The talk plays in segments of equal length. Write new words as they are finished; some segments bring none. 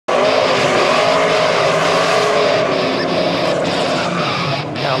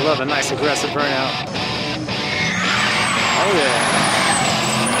love a nice aggressive burnout. Oh yeah.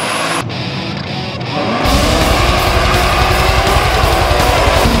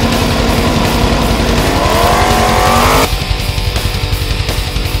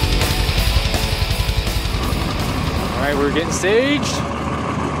 All right, we're getting staged.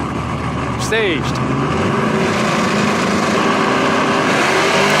 Staged.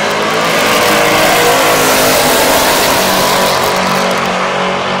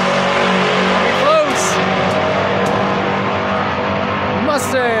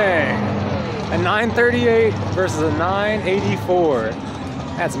 A 938 versus a 984.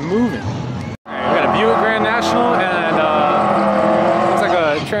 That's moving. Right, we got a Buick Grand National and looks like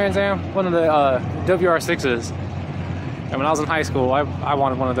a Trans Am, one of the WR6s. And when I was in high school, I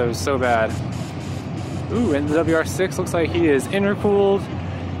wanted one of those so bad. Ooh, and the WR6 looks like he is intercooled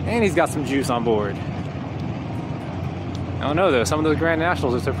and he's got some juice on board. I don't know though, some of those Grand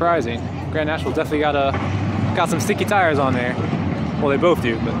Nationals are surprising. Grand Nationals definitely got some sticky tires on there. Well, they both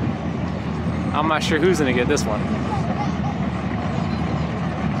do, but I'm not sure who's gonna get this one. Looks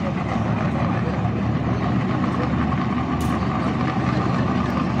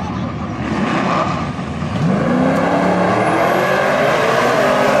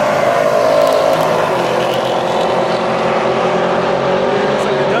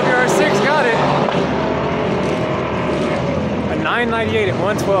like the WR6 got it. A 998 at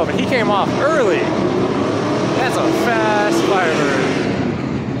 112, and he came off early. That's a fast Firebird.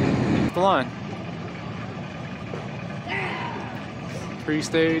 The line.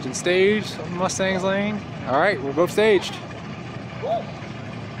 Pre-stage and stage Mustang's lane. All right, we're both staged.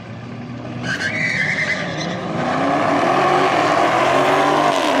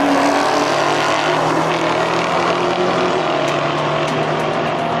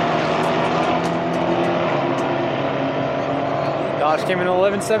 Dodge came in at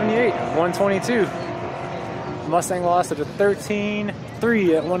 1178, 122. Mustang lost at a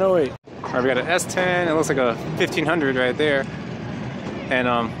 13.3 at 108. All right, we got an S10. It looks like a 1500 right there. And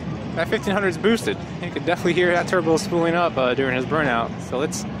that 1500 is boosted. You could definitely hear that turbo spooling up during his burnout. So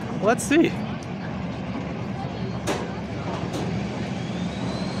let's see.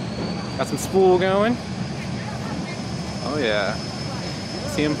 Got some spool going. Oh yeah.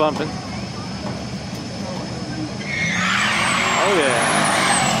 See him bumping. Oh yeah.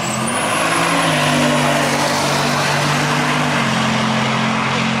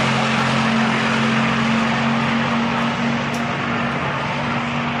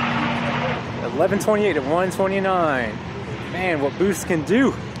 $11.28 at 129. Man, what boost can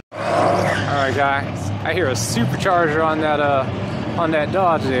do. Alright guys, I hear a supercharger on that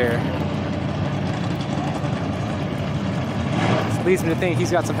Dodge there. This leads me to think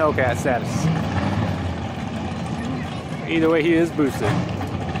he's got some Hellcat status. Either way, he is boosted.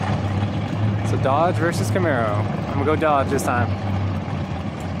 So Dodge versus Camaro. I'm gonna go Dodge this time.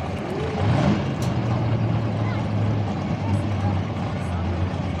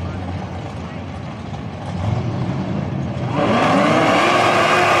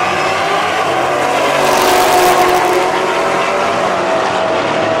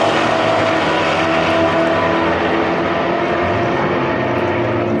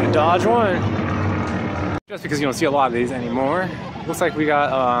 Dodge won. Just because you don't see a lot of these anymore. Looks like we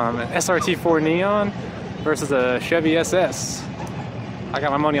got an SRT4 Neon versus a Chevy SS. I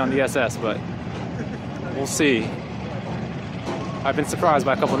got my money on the SS, but we'll see. I've been surprised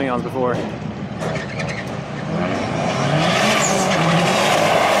by a couple Neons before.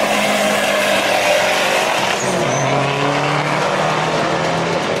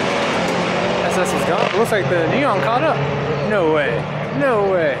 SS is gone. It looks like the Neon caught up. No way.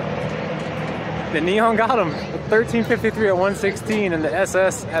 No way. The Neon got him. 13.53 at 116 and the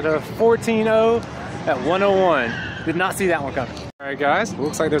SS at a 14.0 at 101. Did not see that one coming. All right, guys.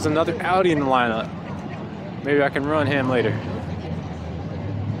 Looks like there's another Audi in the lineup. Maybe I can run him later.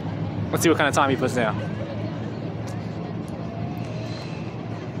 Let's see what kind of time he puts down.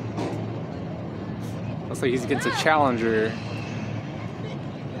 Looks like he's against a Challenger.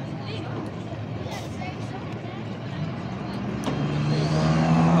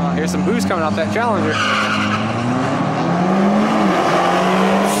 Here's some boost coming out that Challenger.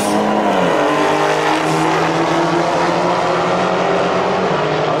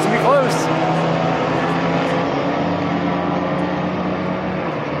 Oh, it's gonna be close.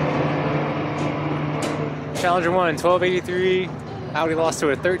 Challenger won 1283. Audi lost to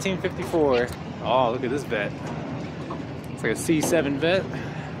a 1354. Oh, look at this vet. It's like a C7 vet.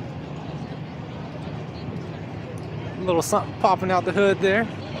 A little something popping out the hood there.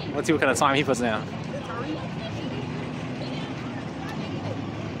 Let's see what kind of time he puts down.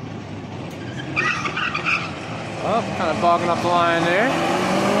 Oh, kind of bogging up the line there.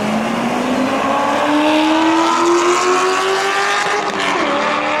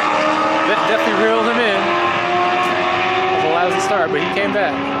 That definitely reeled him in. It was a lousy start, but he came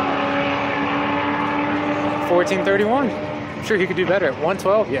back. 14:31. I'm sure he could do better. At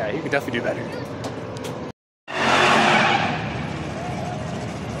 1:12, yeah, he could definitely do better.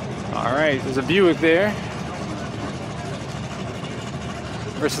 All right, there's a Buick there.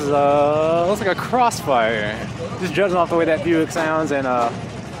 Versus, looks like a Crossfire. Just judging off the way that Buick sounds and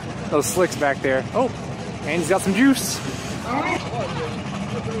those slicks back there. Oh, and he's got some juice. All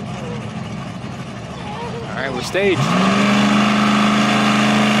right, we're staged.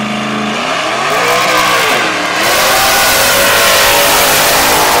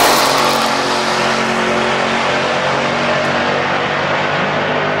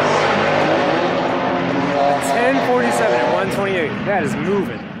 That is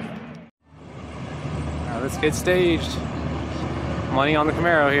moving. Now let's get staged. Money on the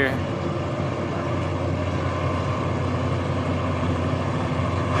Camaro here.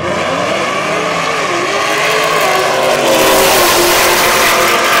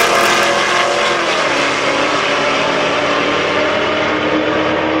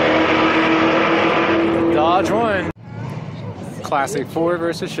 Dodge won. Classic Ford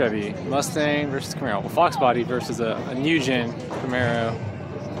versus Chevy, Mustang versus Camaro, well, Fox body versus a new gen Camaro.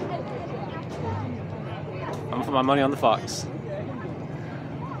 I'm gonna put my money on the Fox.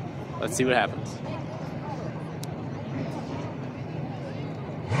 Let's see what happens.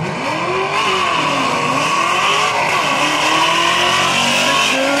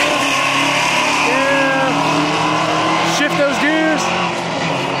 Yeah. Shift those gears.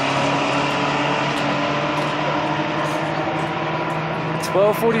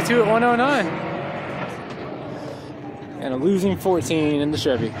 $12.42 at 109. And a losing 14 in the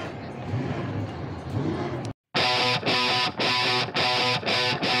Chevy.